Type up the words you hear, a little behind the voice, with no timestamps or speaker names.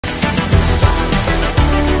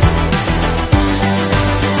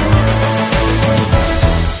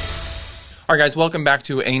All right, guys, welcome back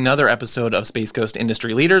to another episode of Space Coast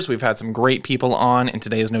Industry Leaders. We've had some great people on, and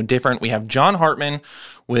today is no different. We have John Hartman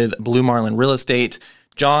with Blue Marlin Real Estate.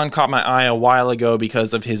 John caught my eye a while ago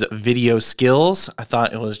because of his video skills. I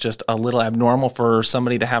thought it was just a little abnormal for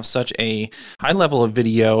somebody to have such a high level of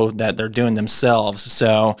video that they're doing themselves.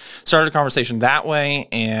 So started a conversation that way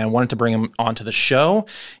and wanted to bring him onto the show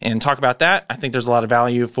and talk about that. I think there's a lot of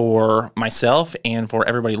value for myself and for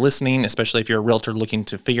everybody listening, especially if you're a realtor looking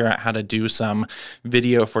to figure out how to do some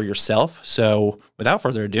video for yourself. So without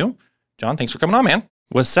further ado, John, thanks for coming on, man.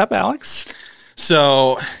 What's up, Alex?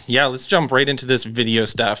 So, yeah, let's jump right into this video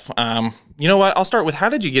stuff. You know what? I'll start with, how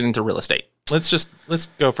did you get into real estate? Let's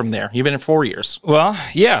go from there. You've been in 4 years. Well,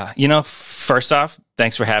 yeah. First off,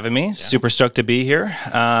 thanks for having me. Yeah. Super stoked to be here.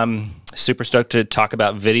 Super stoked to talk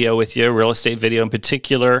about video with you, real estate video in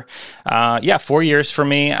particular. 4 years for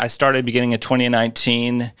me. I started beginning of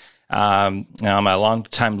 2019. I'm a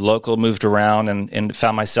long-time local, moved around and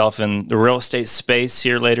found myself in the real estate space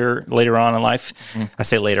here later on in life. Mm-hmm. I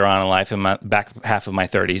say later on in life, in my back half of my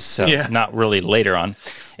 30s, so not really later on.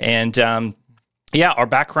 And our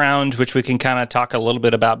background, which we can kind of talk a little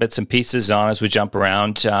bit about bits and pieces on as we jump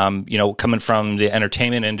around, coming from the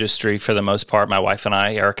entertainment industry for the most part, my wife and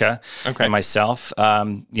I, Erica, and myself,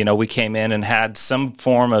 we came in and had some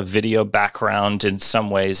form of video background in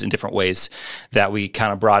different ways that we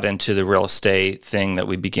kind of brought into the real estate thing that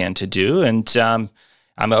we began to do. And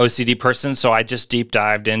I'm an OCD person, so I just deep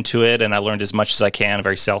dived into it, and I learned as much as I can. A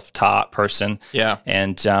very self-taught person. Yeah.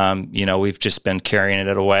 And, we've just been carrying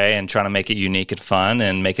it away and trying to make it unique and fun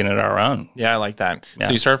and making it our own. Yeah, I like that. Yeah.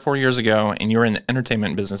 So you started 4 years ago, and you were in the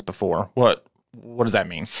entertainment business before. What does that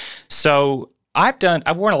mean? So I've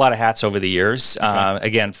worn a lot of hats over the years.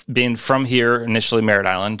 Again, being from here, initially Merritt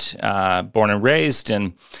Island, born and raised,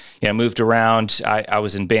 and moved around. I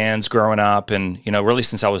was in bands growing up, and really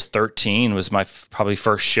since I was 13 was my probably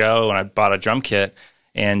first show, and I bought a drum kit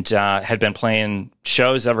and had been playing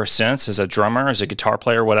shows ever since as a drummer, as a guitar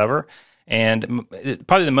player, whatever. And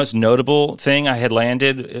probably the most notable thing I had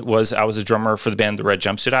landed was I was a drummer for the band The Red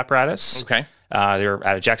Jumpsuit Apparatus. Okay. They were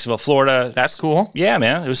out of Jacksonville, Florida. That's cool. Yeah,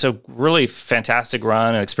 man. It was a really fantastic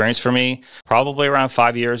run and experience for me. Probably around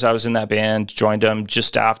 5 years I was in that band, joined them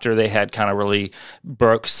just after they had kind of really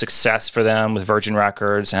broke success for them with Virgin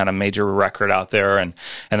Records and had a major record out there. And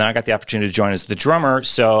then I got the opportunity to join as the drummer.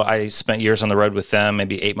 So I spent years on the road with them.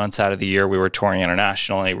 Maybe 8 months out of the year we were touring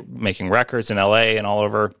internationally, making records in LA and all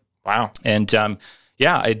over. Wow. And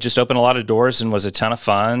it just opened a lot of doors and was a ton of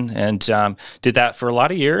fun, and did that for a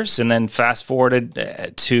lot of years. And then fast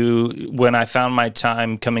forwarded to when I found my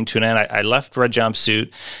time coming to an end. I left Red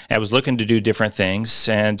Jumpsuit, and I was looking to do different things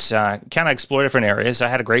and kind of explore different areas. I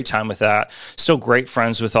had a great time with that. Still great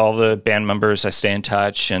friends with all the band members. I stay in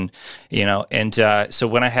touch, and so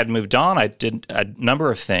when I had moved on, I did a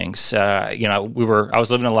number of things. I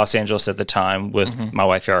was living in Los Angeles at the time with my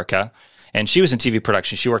wife Erica. And she was in TV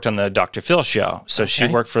production. She worked on the Dr. Phil show. So she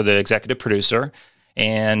worked for the executive producer.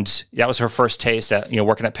 And that was her first taste at,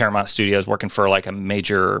 working at Paramount Studios, working for like a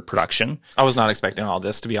major production. I was not expecting all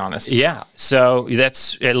this, to be honest. Yeah. So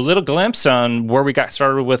that's a little glimpse on where we got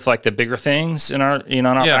started with like the bigger things in our,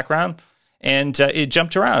 background. And it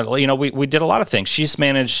jumped around. We did a lot of things. She's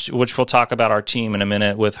managed, which we'll talk about our team in a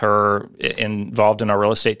minute with her involved in our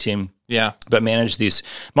real estate team. Yeah. But managed these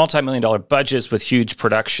multi-million-dollar budgets with huge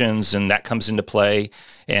productions, and that comes into play.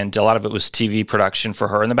 And a lot of it was TV production for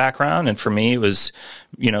her in the background. And for me, it was,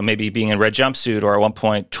 maybe being in Red Jumpsuit, or at one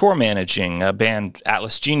point tour managing a band.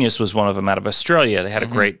 Atlas Genius was one of them out of Australia. They had a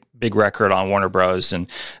great big record on Warner Bros.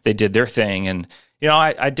 And they did their thing. And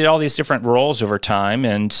I did all these different roles over time,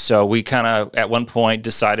 and so we kind of, at one point,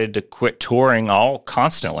 decided to quit touring all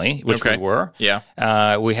constantly, which we were. Yeah.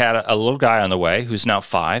 We had a little guy on the way who's now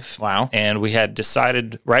 5. Wow. And we had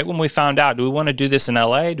decided, right when we found out, do we want to do this in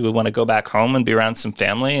LA? Do we want to go back home and be around some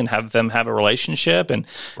family and have them have a relationship and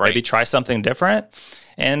maybe try something different?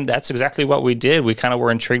 And that's exactly what we did. We kind of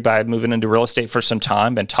were intrigued by moving into real estate for some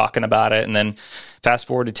time, been talking about it, and then fast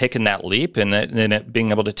forward to taking that leap and then it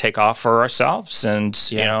being able to take off for ourselves. And,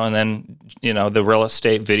 and then, the real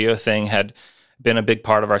estate video thing had been a big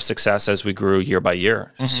part of our success as we grew year by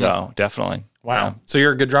year. So definitely. Wow. So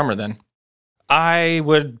you're a good drummer then? I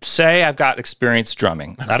would say I've got experience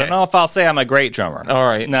drumming. Okay. I don't know if I'll say I'm a great drummer. All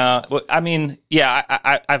right. No, I mean,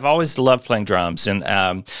 I've always loved playing drums, and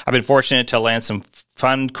I've been fortunate to land some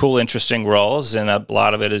fun, cool, interesting roles, and a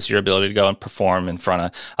lot of it is your ability to go and perform in front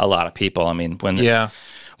of a lot of people. I mean, when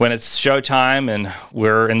it's showtime and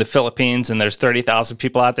we're in the Philippines and there's 30,000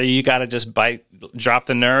 people out there, you got to just bite drop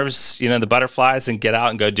the nerves, the butterflies, and get out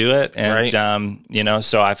and go do it. And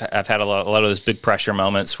so I've had a lot of those big pressure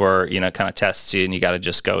moments where kind of tests you, and you got to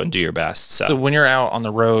just go and do your best. So when you're out on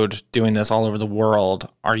the road doing this all over the world,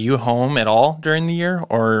 are you home at all during the year,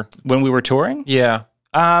 or when we were touring? Yeah,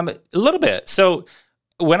 a little bit. So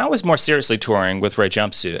when I was more seriously touring with Ray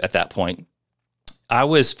Jumpsuit at that point, I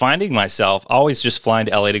was finding myself always just flying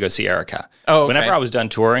to LA to go see Erica. Oh, okay. Whenever I was done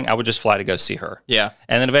touring, I would just fly to go see her. Yeah.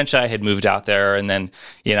 And then eventually I had moved out there, and then,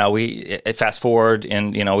 we fast forward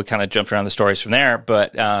and, we kind of jumped around the stories from there.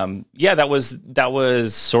 But that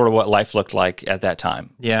was sort of what life looked like at that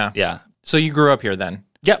time. Yeah. Yeah. So you grew up here then?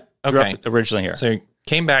 Yep. Okay. Grew up originally here. So you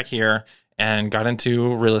came back here and got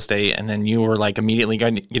into real estate, and then you were like immediately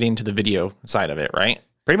getting into the video side of it, right?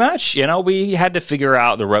 Pretty much, we had to figure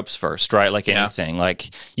out the ropes first, right? Like anything,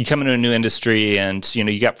 like you come into a new industry and,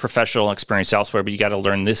 you got professional experience elsewhere, but you got to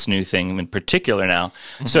learn this new thing in particular now.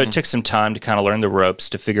 Mm-hmm. So it took some time to kind of learn the ropes,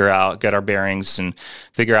 to figure out, get our bearings, and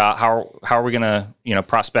figure out how are we going to,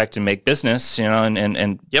 prospect and make business,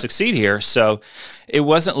 and succeed here. So it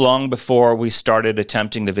wasn't long before we started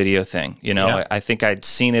attempting the video thing. I think I'd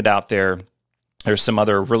seen it out there. There's some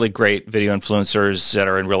other really great video influencers that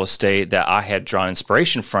are in real estate that I had drawn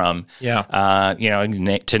inspiration from. Yeah.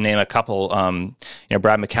 To name a couple,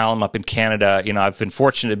 Brad McCallum up in Canada, I've been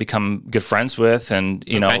fortunate to become good friends with. And,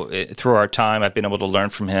 through our time, I've been able to learn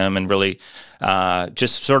from him and really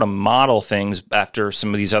just sort of model things after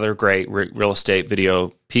some of these other great real estate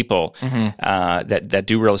video people that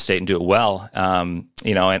do real estate and do it well.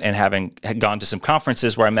 And having gone to some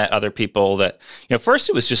conferences where I met other people that, first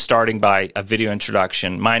it was just starting by a video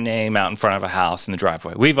introduction, my name out in front of a house in the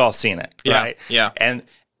driveway. We've all seen it, right? Yeah. And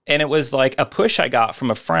it was like a push I got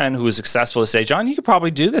from a friend who was successful to say, John, you could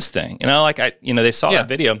probably do this thing. They saw that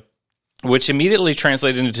video, which immediately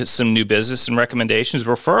translated into some new business and recommendations,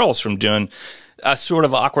 referrals from doing a sort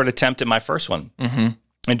of awkward attempt at my first one. Mm-hmm.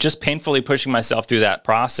 And just painfully pushing myself through that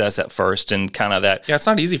process at first, and kind of that. Yeah, it's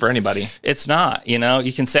not easy for anybody. It's not, you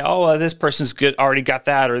can say, oh, this person's good, already got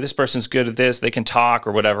that, or this person's good at this, they can talk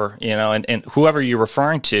or whatever, and whoever you're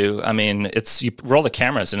referring to, you roll the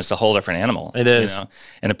cameras and it's a whole different animal. It is.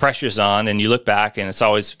 And the pressure's on, and you look back and it's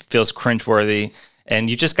always feels cringeworthy. And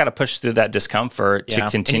you just got to push through that discomfort to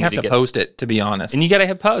continue and you have to post it, to be honest. And you got to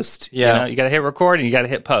hit post. Yeah. You got to hit record and you got to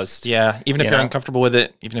hit post. Yeah. Even if you're uncomfortable with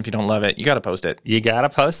it, even if you don't love it, you got to post it. You got to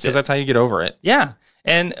post it. Because that's how you get over it. Yeah.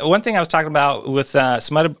 And one thing I was talking about with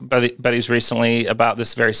some other buddies recently about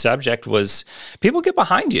this very subject was people get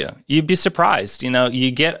behind you. You'd be surprised.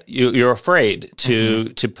 You're afraid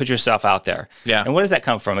to put yourself out there. Yeah. And where does that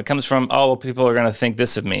come from? It comes from, people are going to think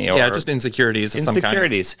this of me. Or just insecurities of some kind.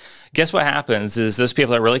 Insecurities. Guess what happens is those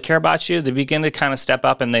people that really care about you, they begin to kind of step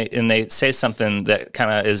up and they say something that kind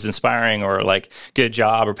of is inspiring, or like good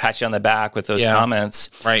job, or pat you on the back with those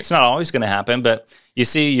comments. Right. It's not always going to happen, but you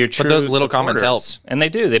see your true But those little comments help. And they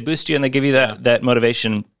do. They boost you and they give you that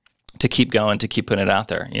motivation to keep going, to keep putting it out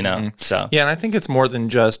there, So yeah, and I think it's more than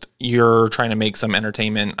just you're trying to make some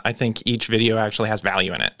entertainment. I think each video actually has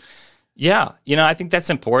value in it. Yeah, I think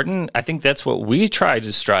that's important. I think that's what we try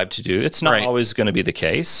to strive to do. It's not always going to be the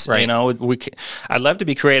case. Right. I'd love to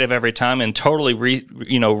be creative every time and totally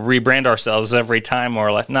rebrand ourselves every time,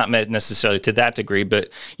 or like not necessarily to that degree, but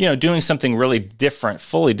doing something really different,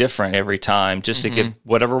 fully different every time, just to give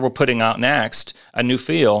whatever we're putting out next a new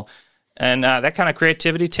feel. And that kind of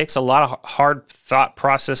creativity takes a lot of hard thought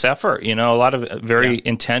process effort, a lot of very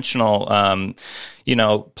intentional,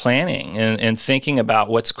 planning and thinking about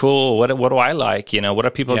what's cool, what do I like, what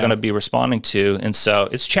are people going to be responding to? And so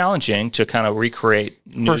it's challenging to kind of recreate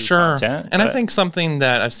new content. And I think something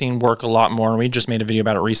that I've seen work a lot more, and we just made a video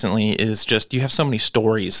about it recently, is just you have so many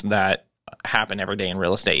stories that happen every day in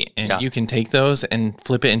real estate, and you can take those and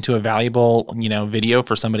flip it into a valuable, video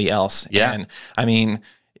for somebody else. Yeah. And I mean,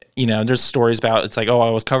 there's stories about, it's like, oh,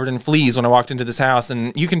 I was covered in fleas when I walked into this house,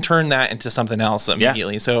 and you can turn that into something else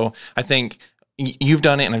immediately. So I think you've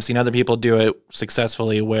done it, and I've seen other people do it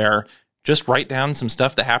successfully, where just write down some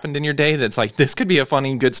stuff that happened in your day that's like, this could be a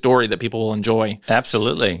funny, good story that people will enjoy.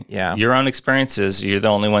 Absolutely. Yeah. Your own experiences, you're the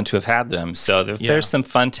only one to have had them. So there's some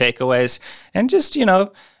fun takeaways, and just,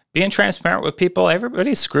 being transparent with people.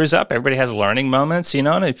 Everybody screws up. Everybody has learning moments,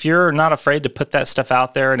 and if you're not afraid to put that stuff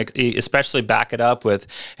out there, and especially back it up with,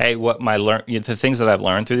 hey, the things that I've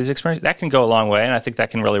learned through these experiences, that can go a long way. And I think that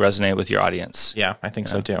can really resonate with your audience. Yeah, I think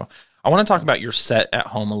so too. I want to talk about your set at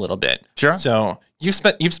home a little bit. Sure. So you've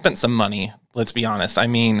spent some money, let's be honest. I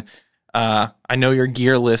mean, I know your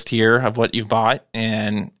gear list here of what you've bought,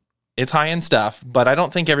 and it's high-end stuff, but I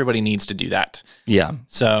don't think everybody needs to do that. Yeah.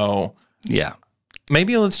 So yeah.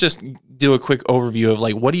 maybe let's just do a quick overview of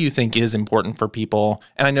like, what do you think is important for people?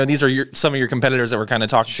 And I know these are some of your competitors that we're kind of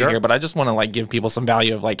talking to here, but I just want to like give people some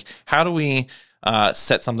value of like, how do we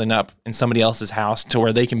set something up in somebody else's house to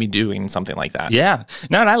where they can be doing something like that? Yeah.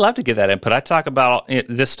 No, and I love to get that input. I talk about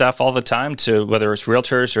this stuff all the time to whether it's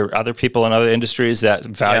realtors or other people in other industries that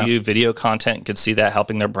value video content, could see that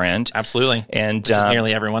helping their brand. Absolutely. And just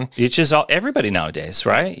nearly everyone. It's just everybody nowadays,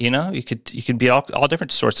 right? You know, you could be all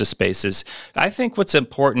different sorts of spaces. I think what's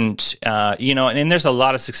important, you know, and there's a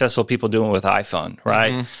lot of successful people doing it with iPhone,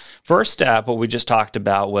 right? Mm-hmm. First step, what we just talked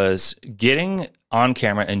about, was getting on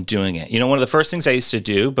camera and doing it. You know, one of the first things I used to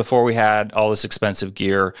do before we had all this expensive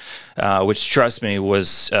gear, which, trust me,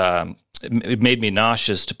 was it made me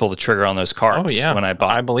nauseous to pull the trigger on those carts when I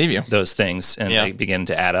bought those things, and they began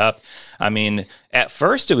to add up. I mean, at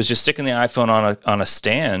first it was just sticking the iPhone on a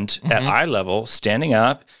stand at eye level, standing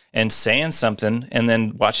up and saying something, and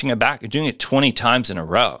then watching it back. You're doing it 20 times in a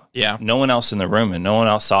row. Yeah. No one else in the room, and no one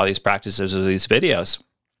else saw these practices or these videos.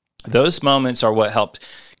 Those moments are what helped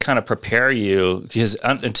kind of prepare you, because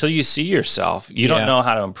until you see yourself, you don't know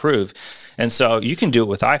how to improve. And so you can do it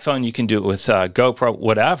with iPhone, you can do it with GoPro,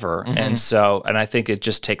 whatever. And I think it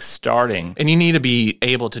just takes starting. And you need to be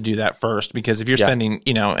able to do that first, because if you're spending,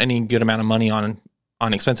 you know, any good amount of money on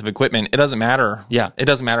expensive equipment, it doesn't matter. Yeah. It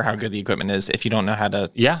doesn't matter how good the equipment is if you don't know how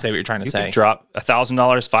to say what you're trying to say. Can drop $1,000,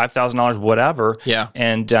 $5,000, whatever. Yeah.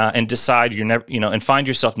 And decide you're never, you know, and find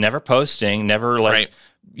yourself never posting, never like,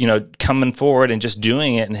 you know, coming forward and just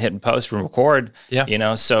doing it and hitting post and record, you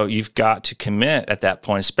know, so you've got to commit at that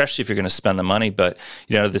point, especially if you're going to spend the money. But,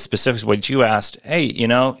 you know, the specifics, what you asked, hey, you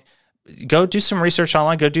know, go do some research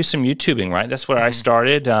online, go do some YouTubing, right? That's what I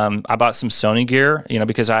started. I bought some Sony gear, you know,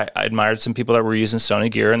 because I admired some people that were using Sony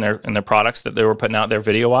gear and their products that they were putting out there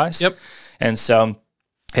video-wise. Yep. And so,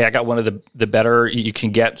 hey, I got one of the better you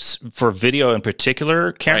can get for video in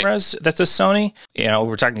particular cameras. That's a Sony. You know,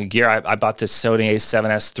 we're talking gear. I bought this Sony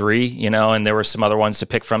A7S III, you know, and there were some other ones to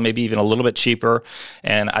pick from, maybe even a little bit cheaper.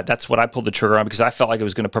 And that's what I pulled the trigger on, because I felt like it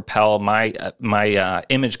was going to propel my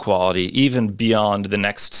image quality even beyond the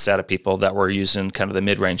next set of people that were using kind of the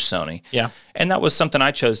mid-range Sony. Yeah. And that was something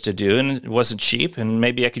I chose to do, and it wasn't cheap, and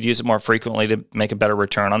maybe I could use it more frequently to make a better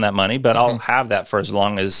return on that money, but I'll have that for as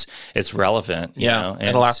long as it's relevant. You know?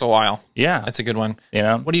 It'll last a while. Yeah. That's a good one. You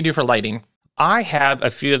know, what do you do for lighting? I have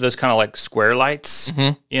a few of those kind of like square lights,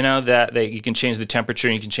 you know, that you can change the temperature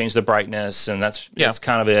and you can change the brightness, and that's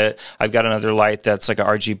kind of it. I've got another light that's like a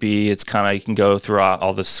RGB. It's kind of, you can go through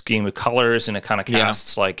all the scheme of colors, and it kind of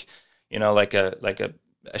casts like, you know, like a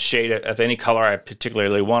shade of any color I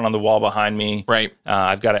particularly want on the wall behind me. Right.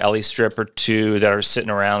 I've got an LED strip or two that are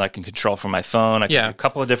sitting around that I can control from my phone. I can do a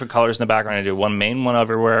couple of different colors in the background. I do one main one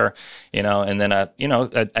everywhere, you know, and then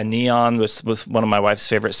a neon with one of my wife's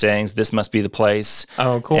favorite sayings, "This must be the place."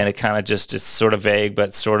 Oh, cool. And it kind of just, it's sort of vague,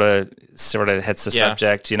 but sort of hits the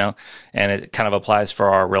subject, you know, and it kind of applies for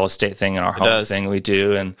our real estate thing and our home thing we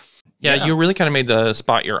do. And yeah, you really kind of made the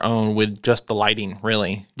spot your own with just the lighting,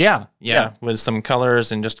 really. Yeah. With some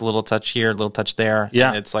colors and just a little touch here, a little touch there. Yeah.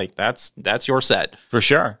 And it's like, that's your set. For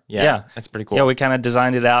sure. Yeah. That's pretty cool. Yeah, we kind of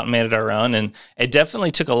designed it out and made it our own. And it definitely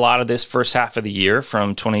took a lot of this first half of the year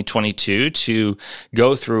from 2022 to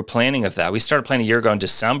go through planning of that. We started planning a year ago in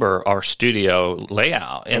December, our studio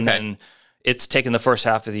layout. And then it's taken the first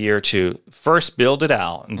half of the year to first build it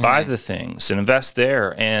out and buy the things and invest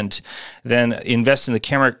there, and then invest in the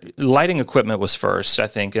camera. Lighting equipment was first, I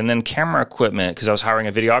think, and then camera equipment, because I was hiring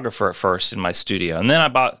a videographer at first in my studio. And then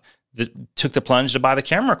I took the plunge to buy the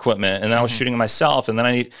camera equipment, and then I was shooting myself, and then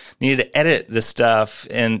I needed to edit the stuff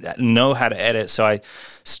and know how to edit. So I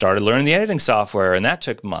started learning the editing software, and that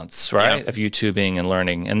took months, right, of YouTubing and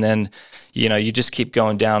learning. And then, you know, you just keep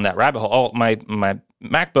going down that rabbit hole. Oh, my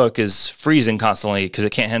MacBook is freezing constantly because it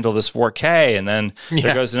can't handle this 4K, and then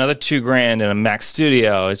there goes another $2,000 in a Mac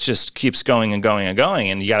Studio. It just keeps going and going and going,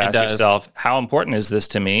 and you got to ask yourself, how important is this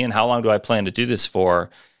to me, and how long do I plan to do this for?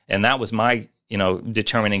 And that was my, you know,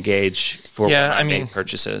 determining gauge for my main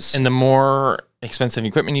purchases. And the more expensive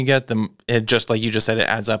equipment you get, it just, like you just said, it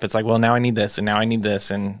adds up. It's like, well, now I need this, and now I need this,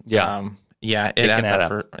 and it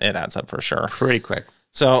adds up for sure, pretty quick.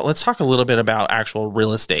 So let's talk a little bit about actual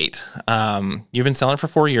real estate. You've been selling for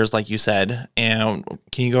 4 years, like you said. And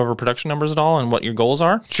can you go over production numbers at all and what your goals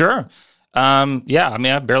are? Sure. I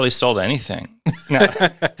mean, I barely sold anything. No.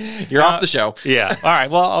 You're off the show. Yeah. All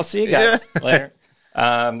right. Well, I'll see you guys later.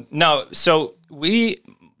 No, so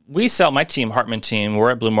we sell, my team, Hartman team,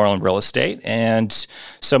 we're at Blue Marlin Real Estate. And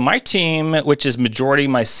so my team, which is majority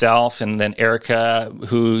myself and then Erica,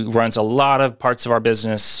 who runs a lot of parts of our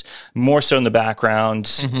business, more so in the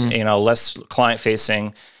background, you know, less client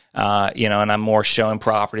facing. and I'm more showing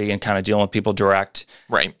property and kind of dealing with people direct.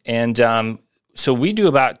 Right. And so we do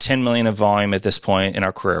about 10 million of volume at this point in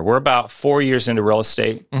our career. We're about 4 years into real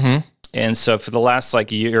estate. And so for the last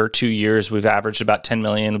year or 2 years, we've averaged about 10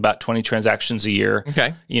 million, about 20 transactions a year.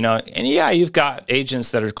 Okay. And you've got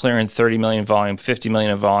agents that are clearing 30 million volume, 50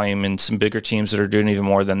 million of volume, and some bigger teams that are doing even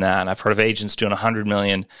more than that. And I've heard of agents doing 100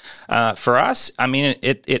 million. For us, I mean,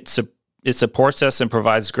 it supports us and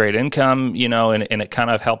provides great income, and it kind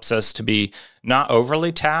of helps us to be not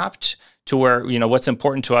overly tapped to where, what's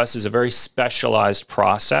important to us is a very specialized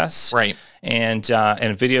process. Right. And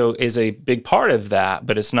video is a big part of that,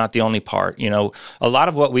 but it's not the only part. A lot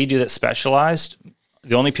of what we do that's specialized,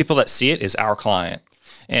 the only people that see it is our client.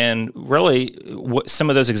 And really, what some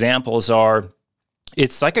of those examples are,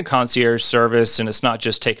 it's like a concierge service, and it's not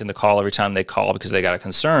just taking the call every time they call because they got a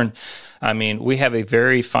concern. I mean, we have a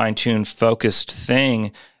very fine-tuned, focused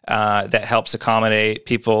thing that helps accommodate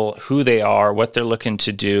people, who they are, what they're looking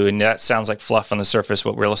to do, and that sounds like fluff on the surface,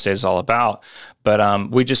 what real estate is all about. But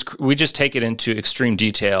we just take it into extreme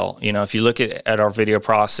detail. If you look at our video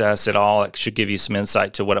process at all, it should give you some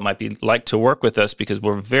insight to what it might be like to work with us, because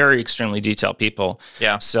we're very extremely detailed people.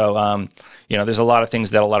 Yeah. So there's a lot of things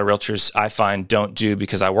that a lot of realtors I find don't do,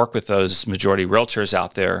 because I work with those majority realtors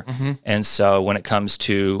out there. And so when it comes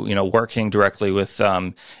to working directly with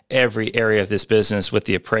every area of this business, with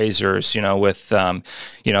the appraisers, with all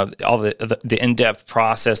the in-depth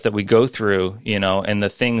process that we go through, and the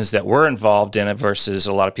things that we're involved in, versus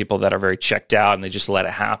a lot of people that are very checked out and they just let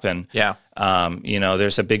it happen. Yeah.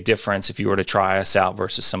 There's a big difference if you were to try us out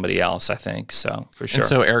versus somebody else, I think. So for sure. And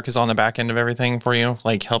so Eric is on the back end of everything for you,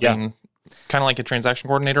 like helping, kind of like a transaction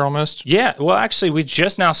coordinator almost? Yeah. Well, actually, we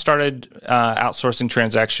just now started outsourcing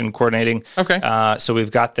transaction coordinating. Okay. So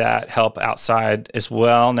we've got that help outside as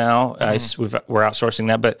well now. We're outsourcing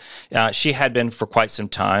that, but she had been for quite some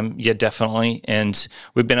time. Yeah, definitely. And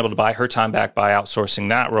we've been able to buy her time back by outsourcing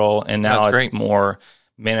that role. And now it's more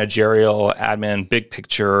managerial, admin, big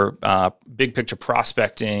picture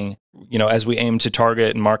prospecting, as we aim to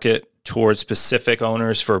target and market towards specific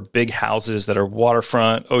owners for big houses that are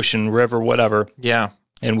waterfront, ocean, river, whatever. Yeah.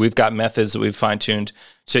 And we've got methods that we've fine-tuned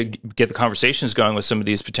to get the conversations going with some of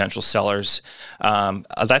these potential sellers.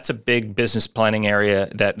 That's a big business planning area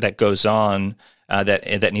that goes on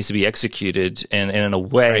that needs to be executed and in a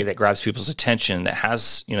way that grabs people's attention, that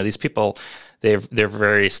has, these people, they're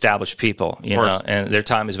very established people, and their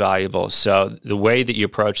time is valuable. So the way that you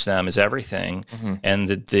approach them is everything. And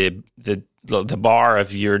the bar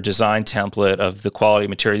of your design template, of the quality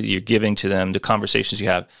material that you're giving to them, the conversations you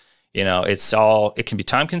have, it can be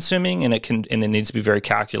time consuming, and it needs to be very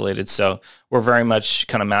calculated. So we're very much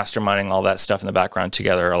kind of masterminding all that stuff in the background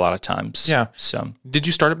together a lot of times. Yeah. So did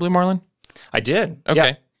you start at Blue Marlin? I did. Okay.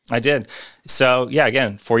 Yeah. I did. So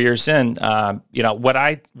again, 4 years in, what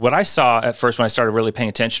I saw at first when I started really paying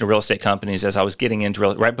attention to real estate companies, as I was getting into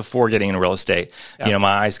right before getting into real estate, my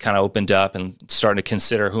eyes kind of opened up and started to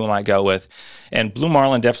consider who am I go with. And Blue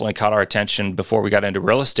Marlin definitely caught our attention before we got into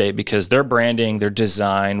real estate, because their branding, their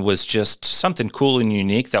design was just something cool and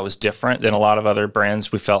unique that was different than a lot of other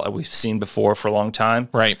brands we felt like we've seen before for a long time.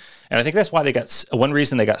 Right. And I think that's why one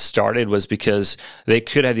reason they got started was because they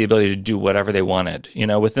could have the ability to do whatever they wanted,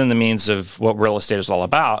 within the means of what real estate is all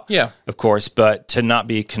about. Yeah. Of course, but to not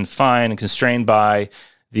be confined and constrained by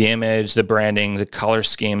the image, the branding, the color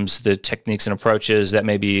schemes, the techniques and approaches that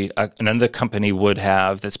maybe another company would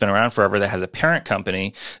have that's been around forever, that has a parent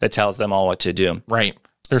company that tells them all what to do. Right.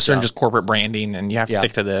 There's certain just corporate branding, and you have to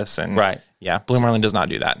stick to this. And yeah, Blue Marlin does not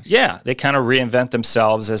do that. Yeah, they kind of reinvent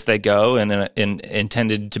themselves as they go, and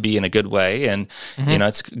intended to be in a good way. And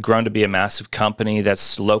it's grown to be a massive company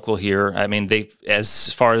that's local here. I mean,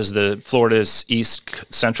 as far as the Florida's east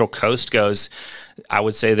central coast goes, I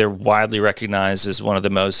would say they're widely recognized as one of the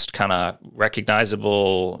most kind of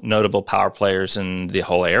recognizable, notable power players in the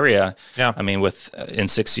whole area. Yeah. I mean, in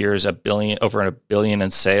 6 years, over $1 billion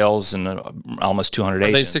in sales and almost 200 agents.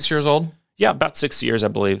 Are they 6 years old? Yeah, about 6 years, I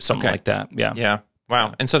believe, something like that. Yeah. Yeah.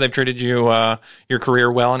 Wow. And so they've treated you, your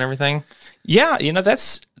career well and everything? Yeah,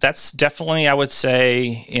 that's definitely, I would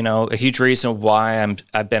say, a huge reason why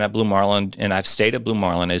I've been at Blue Marlin and I've stayed at Blue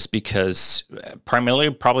Marlin is because primarily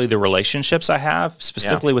probably the relationships I have,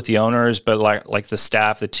 specifically with the owners, but like the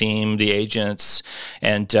staff, the team, the agents,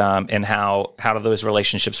 and how do those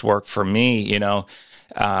relationships work for me,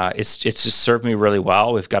 It's just served me really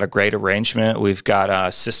well. We've got a great arrangement. We've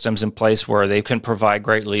got systems in place where they can provide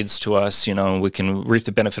great leads to us, and we can reap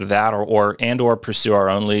the benefit of that, or pursue our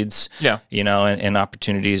own leads, and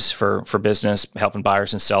opportunities for business, helping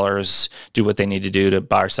buyers and sellers do what they need to do to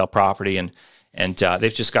buy or sell property. And And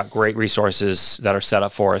they've just got great resources that are set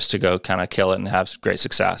up for us to go kind of kill it and have great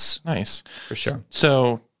success. Nice. For sure.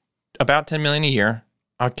 So about 10 million a year.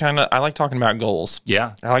 I like talking about goals.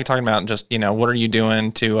 Yeah. I like talking about just, what are you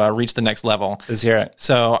doing to reach the next level? Let's hear it.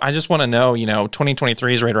 So I just want to know,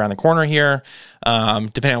 2023 is right around the corner here,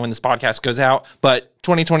 depending on when this podcast goes out. But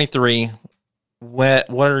 2023, what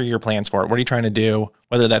are your plans for it? What are you trying to do?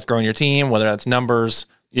 Whether that's growing your team, whether that's numbers.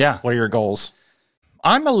 Yeah. What are your goals?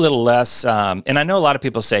 I'm a little less, and I know a lot of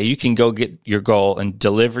people say you can go get your goal and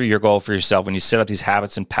deliver your goal for yourself when you set up these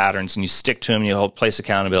habits and patterns and you stick to them and you place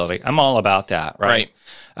accountability. I'm all about that, right?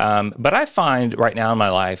 But I find right now in my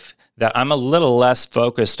life that I'm a little less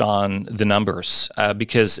focused on the numbers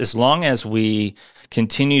because as long as we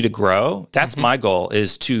continue to grow, that's my goal,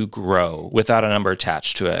 is to grow without a number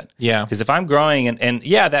attached to it. Yeah. Because if I'm growing, and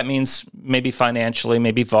yeah, that means maybe financially,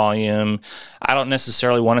 maybe volume. I don't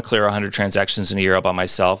necessarily want to clear 100 transactions in a year all by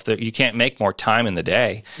myself. That you can't make more time in the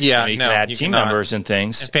day. Yeah, you can add team members and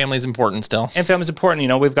things. And family's important still. And family's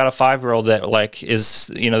important. We've got a 5-year-old that is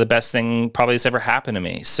the best thing probably that's ever happened to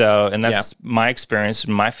me. So, and that's my experience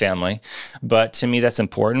in my family. But to me, that's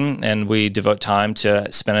important, and we devote time to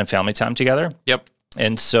spending family time together. Yep.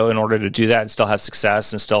 And so in order to do that and still have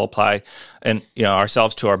success and still apply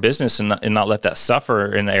ourselves to our business and not let that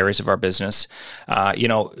suffer in areas of our business,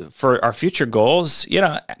 for our future goals,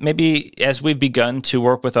 maybe as we've begun to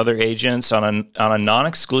work with other agents on a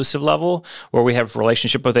non-exclusive level where we have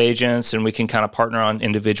relationship with agents and we can kind of partner on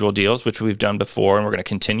individual deals, which we've done before and we're going to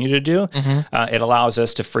continue to do. It allows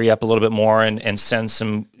us to free up a little bit more and send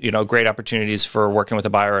some, great opportunities for working with a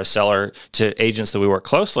buyer or a seller to agents that we work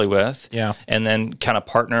closely with. Yeah. And then kind of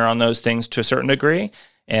partner on those things to a certain degree.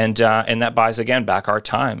 And that buys, again, back our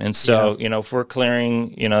time. And so, if we're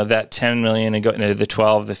clearing, that 10 million and going into the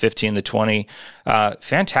 12, the 15, the 20,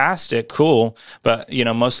 fantastic, cool. But,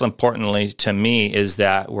 most importantly to me is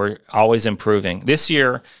that we're always improving. This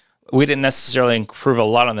year, we didn't necessarily improve a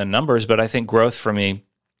lot on the numbers, but I think growth for me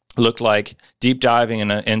looked like deep diving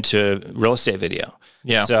into real estate video.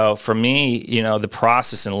 Yeah. So for me, the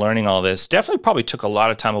process and learning all this definitely probably took a lot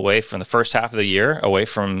of time away from the first half of the year, away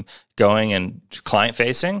from going and client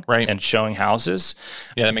facing and showing houses.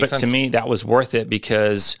 Yeah, that makes sense. But to me, that was worth it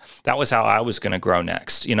because that was how I was going to grow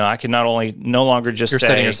next. I could no longer just You're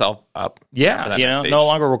setting yourself up. Yeah. No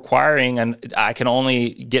longer requiring, and I can only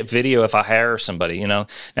get video if I hire somebody. Now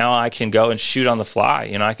I can go and shoot on the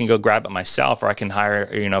fly. I can go grab it myself, or I can hire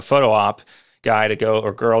a photo op guy to go,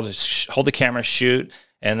 or girl to hold the camera, shoot,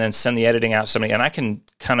 and then send the editing out to somebody. And I can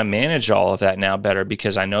kind of manage all of that now better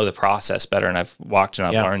because I know the process better, and I've walked and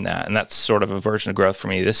I've learned that. And that's sort of a version of growth for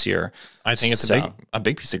me this year. I think it's a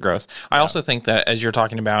big piece of growth. I also think that as you're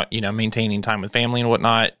talking about, maintaining time with family and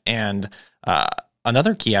whatnot, and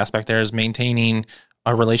another key aspect there is maintaining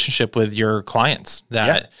a relationship with your clients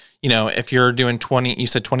that, if you're doing 20, you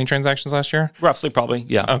said 20 transactions last year? Roughly, probably.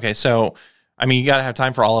 Yeah. Okay. So, you got to have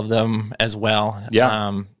time for all of them as well.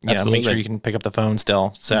 Yeah. Make sure you can pick up the phone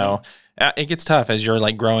still. So it gets tough as you're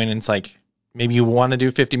growing, and it's maybe you want to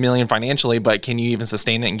do 50 million financially, but can you even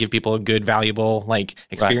sustain it and give people a good, valuable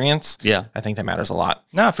experience? Right. Yeah. I think that matters a lot.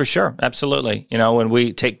 No, for sure. Absolutely. When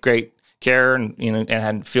we take great care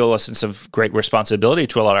and feel a sense of great responsibility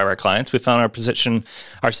to a lot of our clients, we found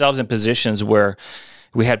ourselves in positions where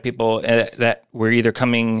we had people that were either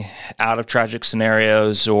coming out of tragic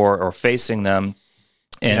scenarios or facing them.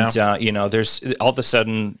 And, there's all of a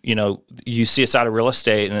sudden, you see a side of real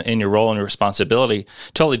estate in your role and your responsibility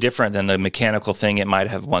totally different than the mechanical thing it might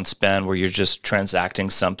have once been, where you're just transacting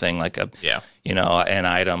something like an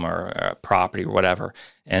item or a property or whatever.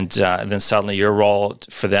 And then suddenly your role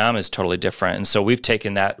for them is totally different. And so we've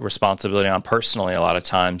taken that responsibility on personally a lot of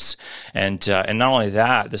times. And not only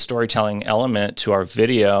that, the storytelling element to our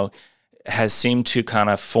video has seemed to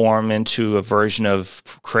kind of form into a version of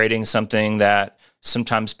creating something that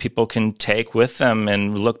sometimes people can take with them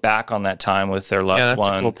and look back on that time with their loved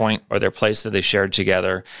one, a cool point. Or their place that they shared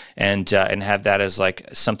together, and have that as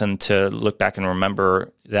something to look back and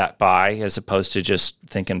remember that by, as opposed to just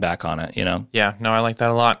thinking back on it. Yeah, no, I like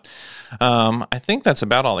that a lot. I think that's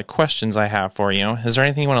about all the questions I have for you. Is there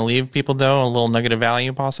anything you want to leave people though? A little nugget of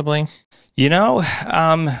value, possibly?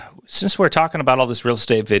 Since we're talking about all this real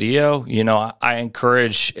estate video, I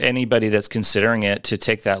encourage anybody that's considering it to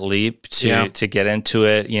take that leap to get into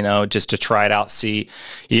it, just to try it out, see,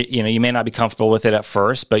 you may not be comfortable with it at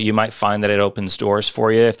first, but you might find that it opens doors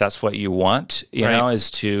for you if that's what you want, is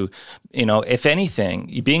to, if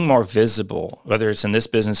anything, being more visible, whether it's in this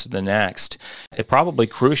business or the next, it's probably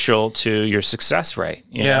crucial to your success rate.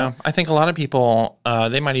 You know? I think a lot of people,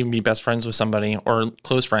 they might even be best friends with somebody or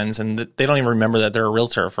close friends, and they don't even remember that they're a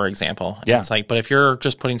realtor, for example. example. And Yeah. it's like, but if you're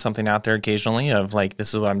just putting something out there occasionally of like,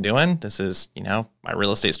 this is what I'm doing, this is, my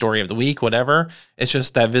real estate story of the week, whatever, it's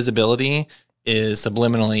just that visibility is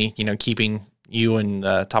subliminally, keeping you in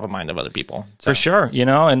the top of mind of other people. So. For sure.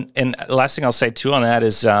 And last thing I'll say too on that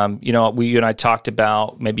is, you and I talked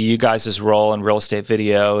about maybe you guys' role in real estate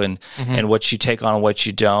video and what you take on and what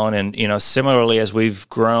you don't. And, similarly, as we've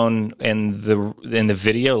grown in the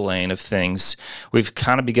video lane of things, we've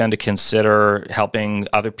kind of begun to consider helping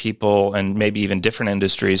other people and maybe even different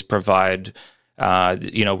industries provide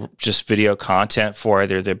just video content for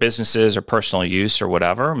either their businesses or personal use or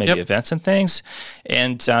whatever, maybe events and things.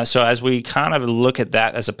 And so as we kind of look at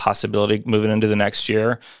that as a possibility moving into the next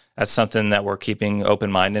year, that's something that we're keeping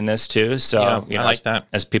open-mindedness to. So, I like that.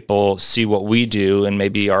 As people see what we do and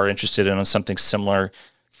maybe are interested in something similar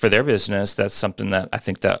for their business, that's something that I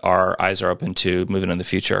think that our eyes are open to moving in the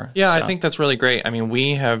future. Yeah, so. I think that's really great. I mean,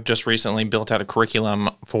 we have just recently built out a curriculum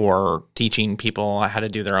for teaching people how to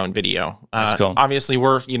do their own video. That's cool. Obviously,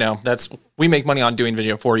 we make money on doing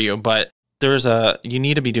video for you, but you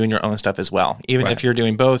need to be doing your own stuff as well. Even if you're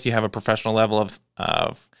doing both, you have a professional level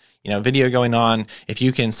of video going on. If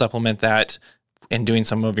you can supplement that and doing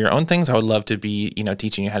some of your own things, I would love to be,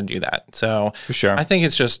 teaching you how to do that. So for sure, I think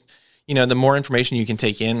it's just, the more information you can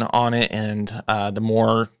take in on it and the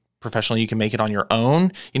more professional you can make it on your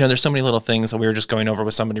own. There's so many little things that we were just going over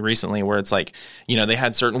with somebody recently where it's like, they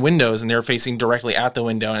had certain windows and they're facing directly at the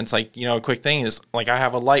window. And it's like, a quick thing is like, I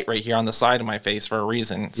have a light right here on the side of my face for a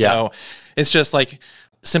reason. So it's just like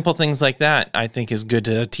simple things like that, I think is good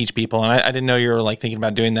to teach people. And I didn't know you were like thinking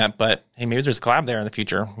about doing that, but hey, maybe there's a collab there in the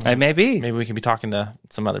future. Maybe we can be talking to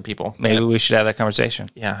some other people. Maybe we should have that conversation.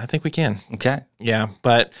 Yeah, I think we can. Okay. Yeah,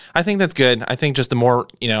 but I think that's good. I think just the more,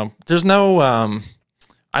 there's no,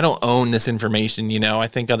 I don't own this information, I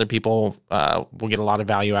think other people will get a lot of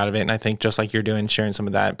value out of it. And I think just like you're doing, sharing some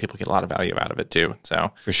of that, people get a lot of value out of it too.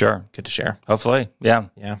 So for sure. Good to share. Hopefully. Yeah.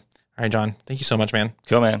 Yeah. All right, John. Thank you so much, man.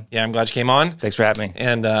 Cool, man. Yeah, I'm glad you came on. Thanks for having me.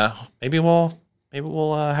 And maybe we'll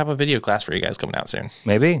have a video class for you guys coming out soon.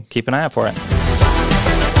 Maybe. Keep an eye out for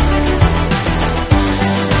it.